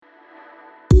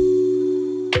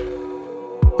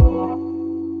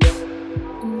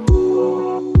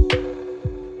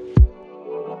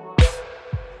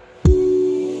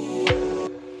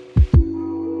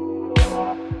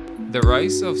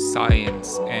rise of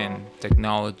science and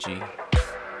technology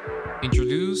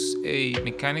introduce a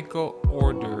mechanical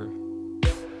order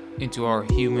into our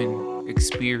human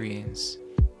experience.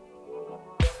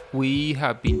 We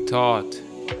have been taught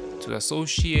to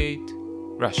associate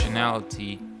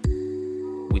rationality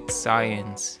with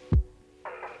science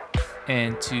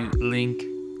and to link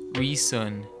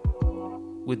reason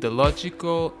with the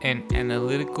logical and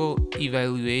analytical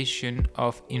evaluation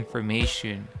of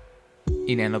information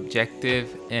in an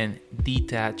objective and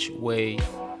detached way.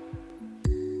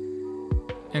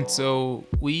 And so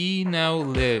we now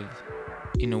live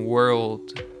in a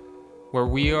world where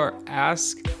we are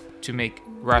asked to make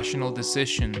rational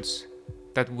decisions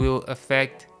that will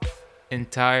affect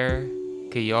entire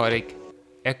chaotic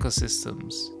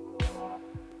ecosystems.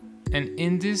 And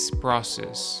in this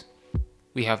process,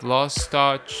 we have lost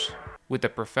touch with the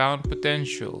profound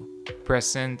potential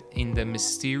present in the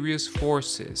mysterious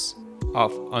forces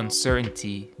of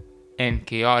uncertainty and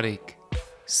chaotic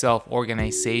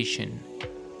self-organization.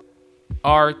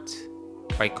 Art,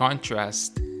 by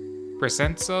contrast,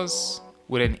 presents us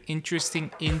with an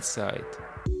interesting insight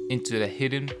into the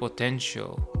hidden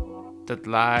potential that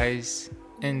lies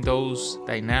in those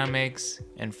dynamics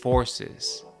and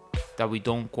forces that we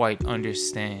don't quite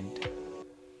understand.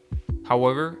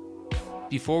 However,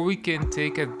 before we can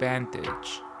take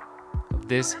advantage of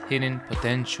this hidden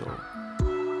potential,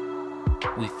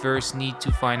 we first need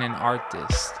to find an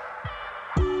artist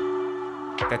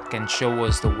that can show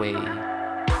us the way.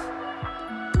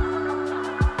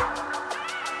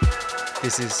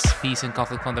 This is Peace and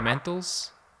Conflict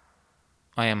Fundamentals.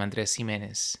 I am Andres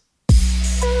Jimenez.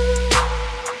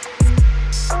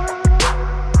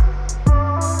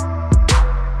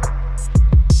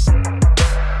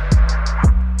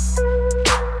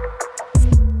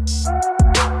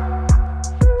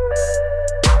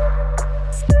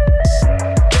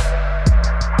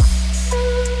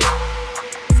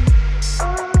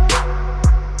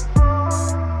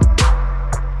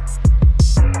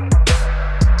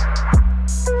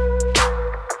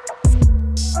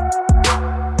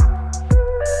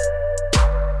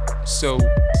 So,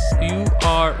 you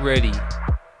are ready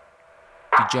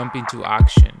to jump into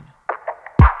action.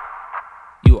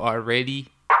 You are ready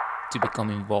to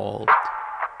become involved.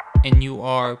 And you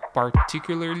are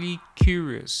particularly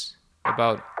curious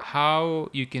about how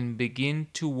you can begin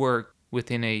to work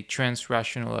within a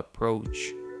transrational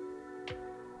approach.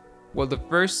 Well, the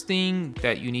first thing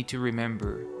that you need to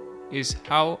remember is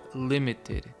how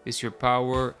limited is your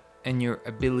power and your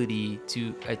ability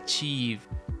to achieve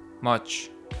much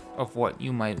of what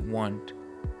you might want.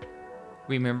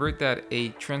 Remember that a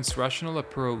transrational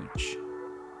approach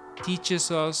teaches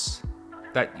us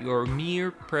that your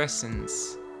mere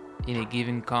presence in a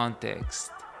given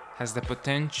context has the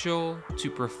potential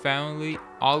to profoundly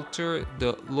alter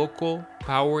the local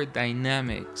power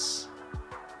dynamics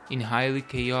in highly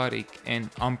chaotic and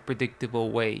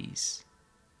unpredictable ways.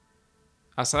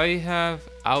 As I have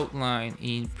outlined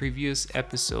in previous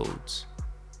episodes,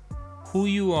 who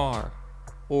you are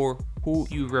or who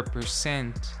you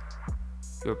represent,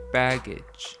 your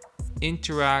baggage,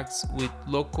 interacts with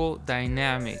local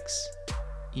dynamics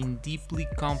in deeply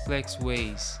complex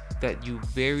ways that you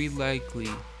very likely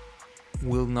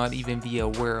will not even be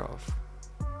aware of.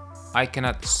 I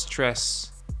cannot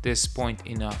stress this point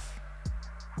enough.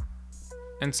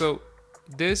 And so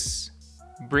this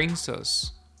brings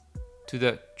us to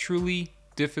the truly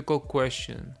difficult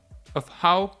question of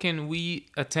how can we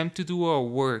attempt to do our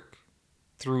work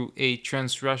through a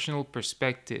transrational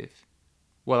perspective,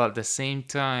 while at the same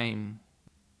time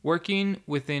working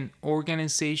within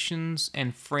organizations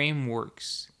and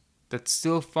frameworks that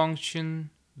still function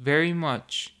very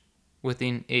much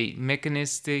within a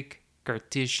mechanistic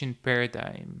Cartesian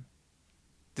paradigm.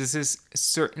 This is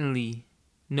certainly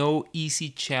no easy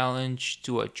challenge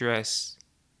to address,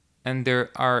 and there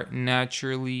are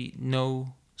naturally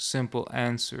no simple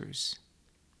answers.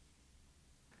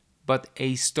 But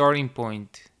a starting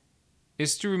point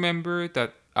is to remember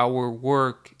that our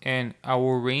work and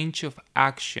our range of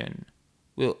action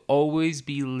will always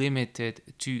be limited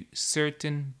to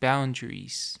certain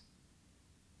boundaries.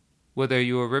 Whether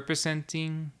you are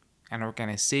representing an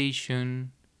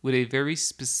organization with a very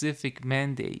specific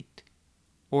mandate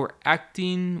or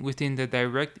acting within the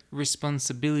direct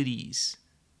responsibilities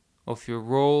of your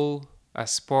role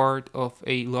as part of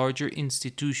a larger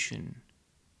institution,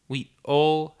 we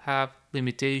all have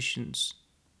limitations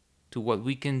to what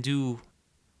we can do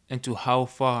and to how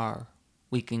far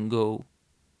we can go.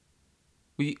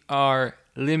 We are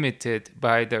limited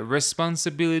by the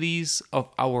responsibilities of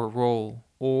our role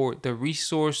or the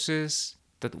resources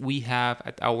that we have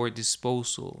at our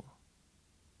disposal.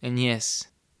 And yes,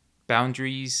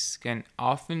 boundaries can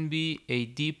often be a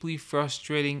deeply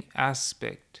frustrating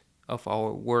aspect of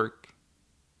our work,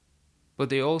 but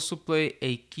they also play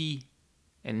a key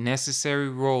and necessary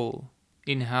role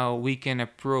in how we can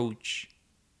approach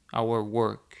our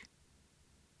work.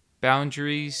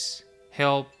 Boundaries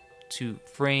help to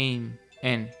frame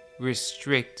and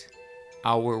restrict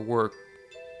our work.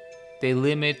 They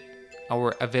limit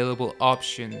our available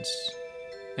options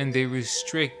and they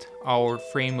restrict our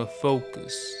frame of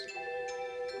focus.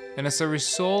 And as a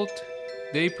result,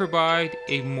 they provide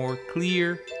a more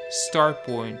clear start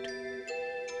point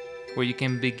where you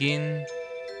can begin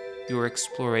your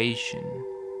exploration.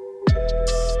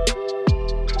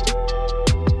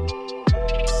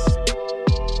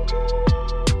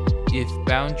 If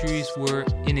boundaries were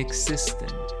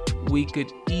inexistent, we could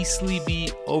easily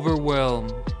be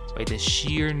overwhelmed by the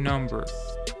sheer number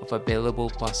of available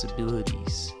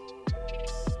possibilities.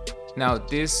 Now,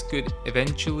 this could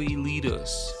eventually lead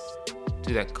us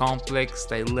to the complex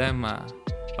dilemma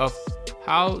of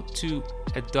how to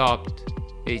adopt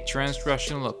a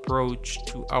transrational approach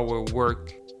to our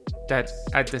work that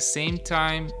at the same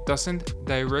time doesn't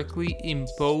directly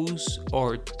impose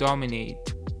or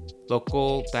dominate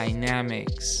local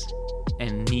dynamics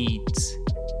and needs.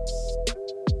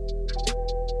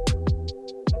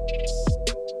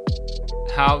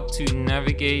 How to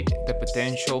navigate the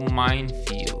potential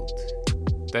minefield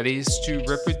that is to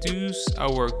reproduce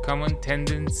our common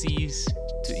tendencies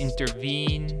to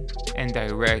intervene and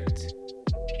direct,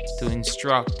 to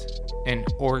instruct and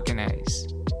organize,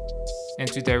 and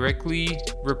to directly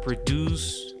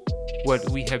reproduce what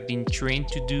we have been trained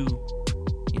to do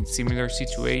in similar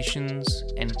situations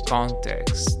and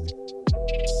contexts.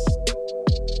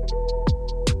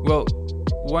 Well,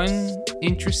 one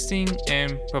interesting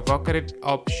and provocative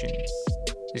option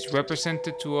is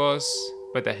represented to us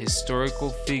by the historical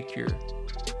figure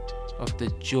of the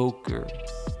Joker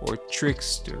or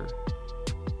trickster.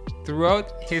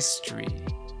 Throughout history,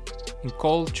 in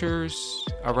cultures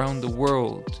around the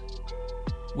world,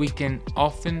 we can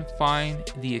often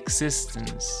find the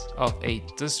existence of a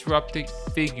disruptive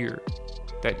figure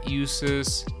that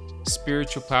uses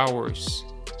spiritual powers,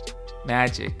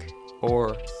 magic,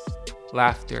 or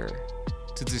laughter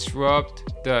to disrupt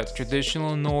the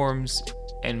traditional norms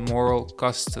and moral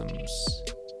customs.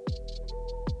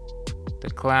 The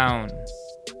clown,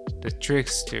 the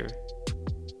trickster,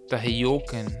 the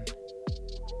Hyokan,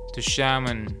 the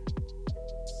shaman.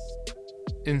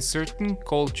 In certain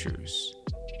cultures,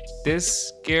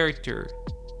 this character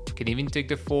can even take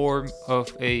the form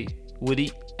of a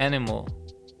witty animal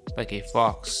like a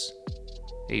fox,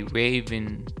 a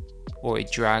raven, or a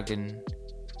dragon.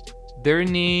 Their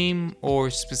name or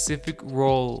specific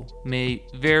role may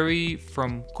vary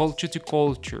from culture to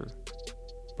culture,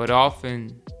 but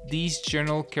often these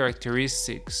general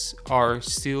characteristics are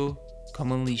still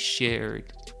commonly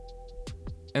shared.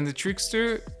 And the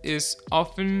trickster is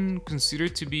often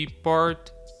considered to be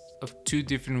part of two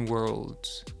different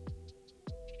worlds.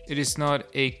 It is not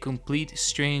a complete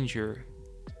stranger,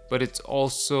 but it's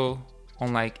also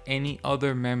unlike any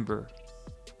other member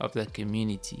of the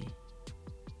community.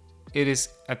 It is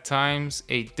at times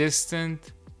a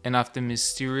distant and often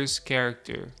mysterious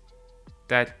character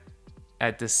that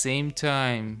at the same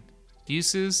time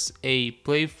uses a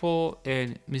playful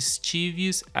and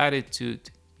mischievous attitude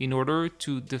in order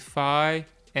to defy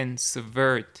and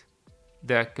subvert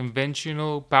the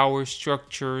conventional power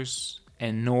structures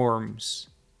and norms.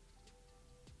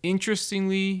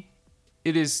 Interestingly,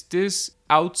 it is this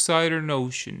outsider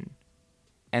notion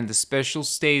and the special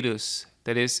status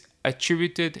that is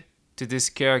attributed to this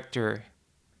character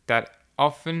that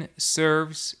often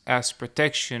serves as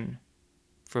protection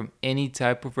from any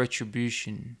type of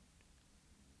retribution.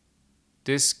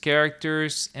 This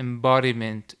character's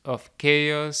embodiment of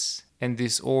chaos and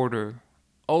disorder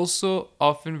also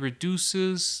often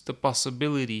reduces the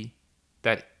possibility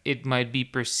that it might be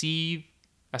perceived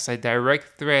as a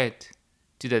direct threat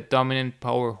to the dominant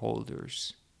power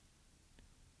holders.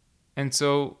 And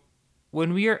so,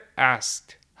 when we are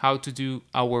asked how to do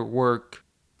our work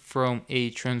from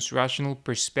a transrational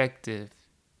perspective,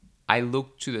 I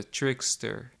look to the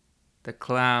trickster, the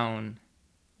clown,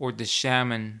 or the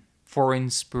shaman for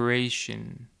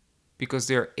inspiration because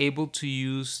they are able to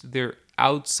use their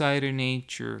outsider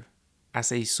nature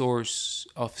as a source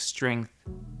of strength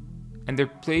and their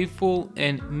playful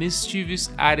and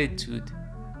mischievous attitude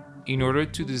in order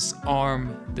to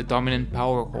disarm the dominant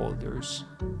power holders,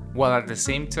 while at the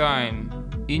same time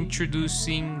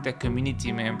introducing the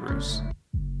community members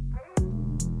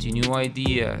to new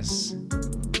ideas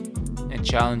and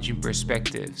challenging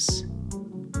perspectives.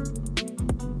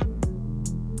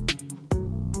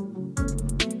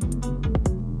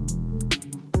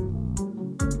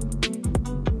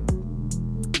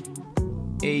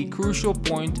 A crucial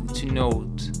point to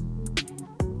note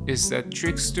is that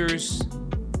tricksters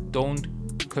don't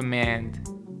command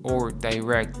or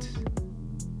direct.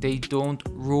 They don't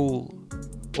rule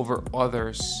over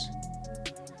others.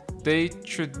 They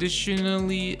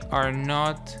traditionally are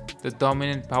not the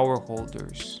dominant power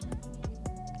holders.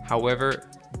 However,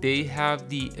 they have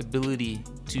the ability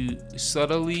to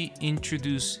subtly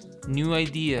introduce new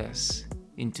ideas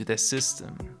into the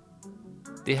system.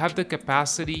 They have the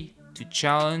capacity to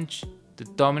challenge the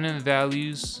dominant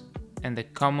values and the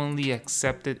commonly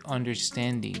accepted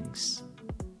understandings.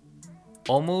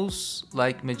 Almost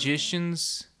like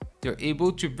magicians, they're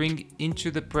able to bring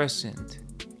into the present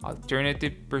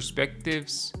alternative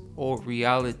perspectives or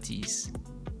realities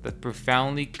that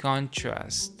profoundly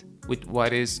contrast with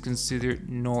what is considered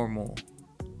normal.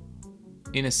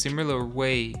 In a similar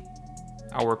way,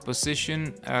 our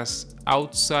position as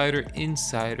outsider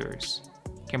insiders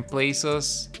can place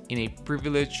us in a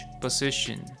privileged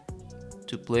position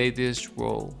to play this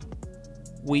role.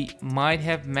 We might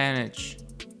have managed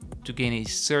to gain a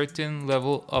certain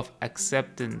level of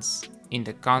acceptance in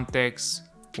the context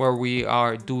where we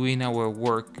are doing our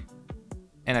work,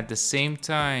 and at the same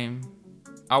time,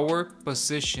 our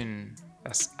position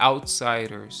as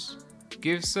outsiders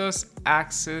gives us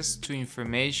access to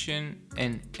information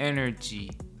and energy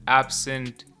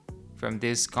absent from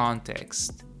this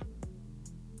context.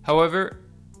 However,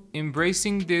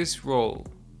 embracing this role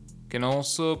can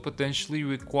also potentially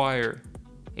require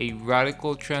a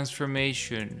radical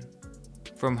transformation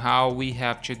from how we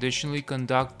have traditionally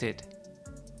conducted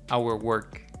our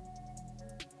work.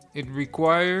 It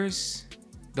requires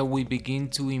that we begin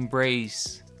to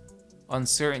embrace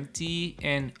uncertainty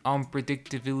and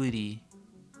unpredictability,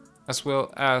 as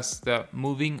well as the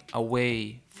moving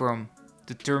away from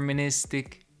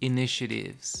deterministic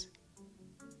initiatives.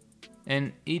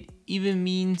 And it even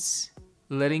means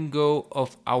letting go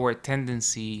of our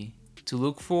tendency to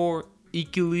look for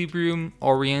equilibrium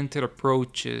oriented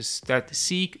approaches that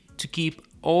seek to keep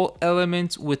all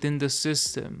elements within the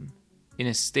system in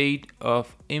a state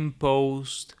of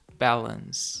imposed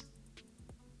balance.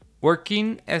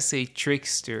 Working as a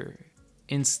trickster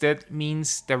instead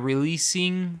means the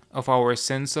releasing of our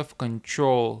sense of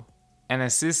control and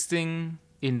assisting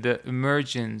in the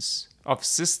emergence of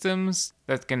systems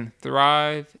that can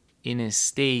thrive in a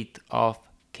state of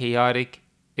chaotic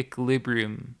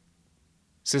equilibrium.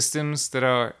 Systems that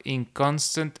are in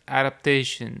constant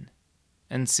adaptation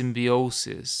and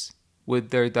symbiosis with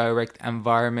their direct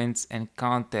environments and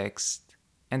context,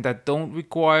 and that don't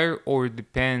require or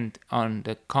depend on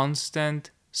the constant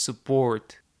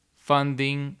support,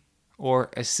 funding, or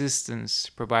assistance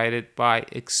provided by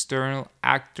external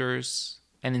actors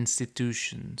and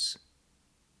institutions.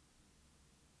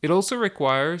 It also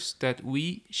requires that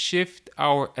we shift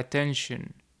our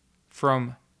attention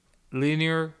from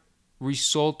linear,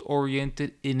 result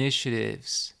oriented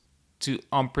initiatives to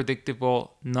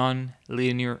unpredictable, non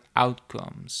linear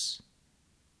outcomes.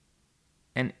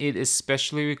 And it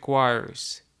especially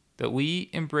requires that we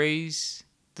embrace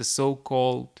the so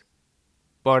called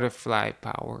butterfly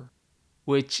power,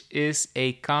 which is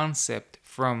a concept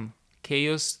from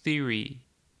chaos theory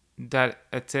that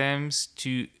attempts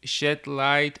to shed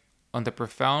light on the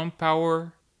profound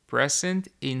power present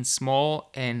in small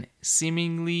and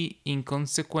seemingly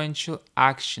inconsequential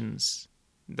actions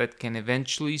that can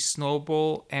eventually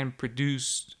snowball and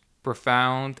produce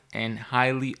profound and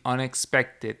highly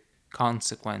unexpected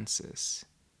consequences.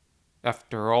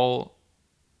 After all,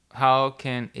 how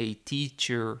can a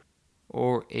teacher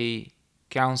or a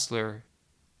counselor,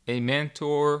 a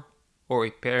mentor or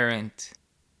a parent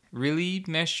really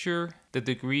measure the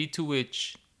degree to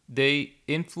which they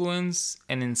influence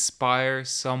and inspire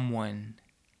someone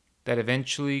that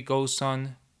eventually goes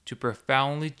on to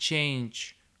profoundly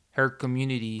change her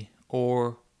community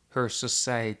or her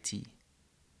society?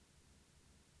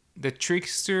 The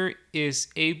trickster is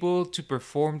able to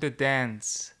perform the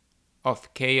dance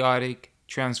of chaotic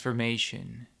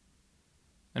transformation.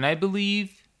 And I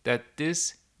believe that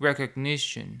this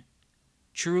recognition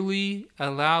truly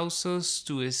allows us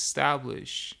to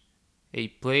establish a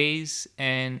place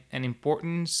and an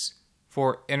importance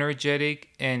for energetic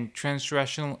and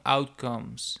transrational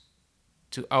outcomes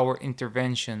to our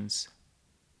interventions.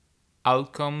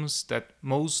 Outcomes that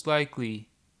most likely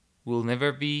will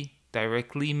never be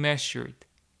directly measured,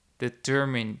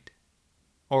 determined,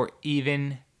 or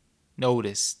even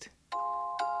noticed.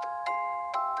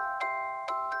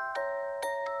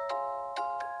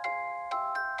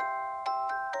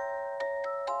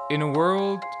 In a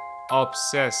world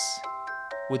obsessed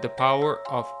with the power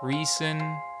of reason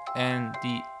and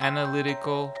the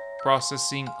analytical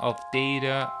processing of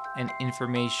data and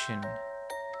information.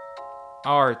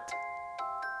 Art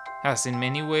has in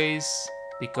many ways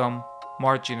become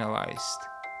marginalized,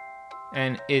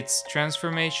 and its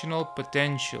transformational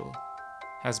potential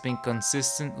has been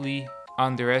consistently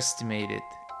underestimated.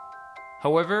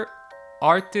 However,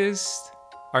 artists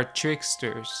are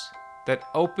tricksters that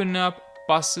open up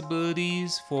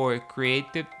possibilities for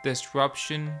creative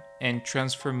disruption and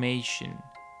transformation.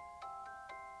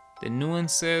 The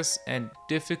nuances and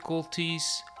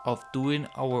difficulties of doing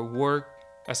our work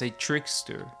as a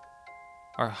trickster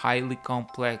are highly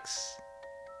complex,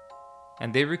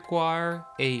 and they require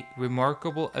a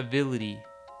remarkable ability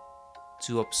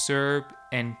to observe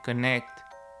and connect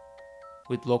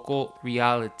with local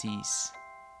realities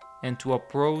and to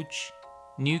approach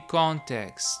new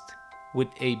contexts with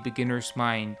a beginner's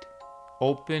mind,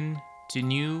 open to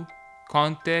new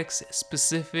context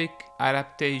specific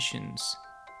adaptations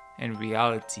and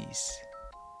realities.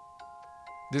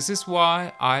 This is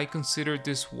why I consider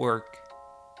this work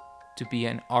to be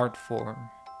an art form.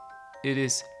 It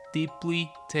is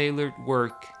deeply tailored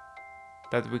work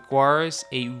that requires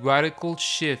a radical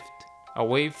shift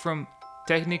away from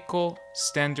technical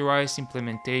standardized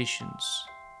implementations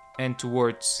and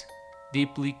towards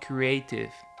deeply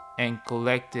creative and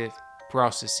collective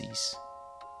processes.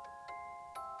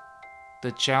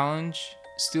 The challenge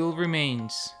still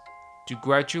remains to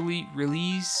gradually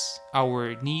release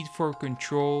our need for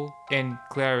control and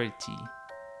clarity,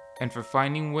 and for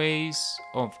finding ways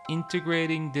of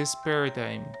integrating this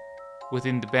paradigm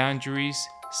within the boundaries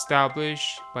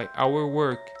established by our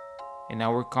work and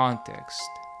our context.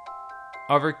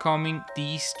 Overcoming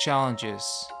these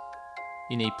challenges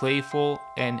in a playful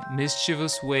and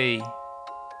mischievous way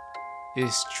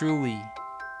is truly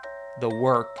the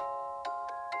work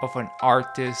of an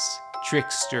artist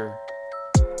trickster.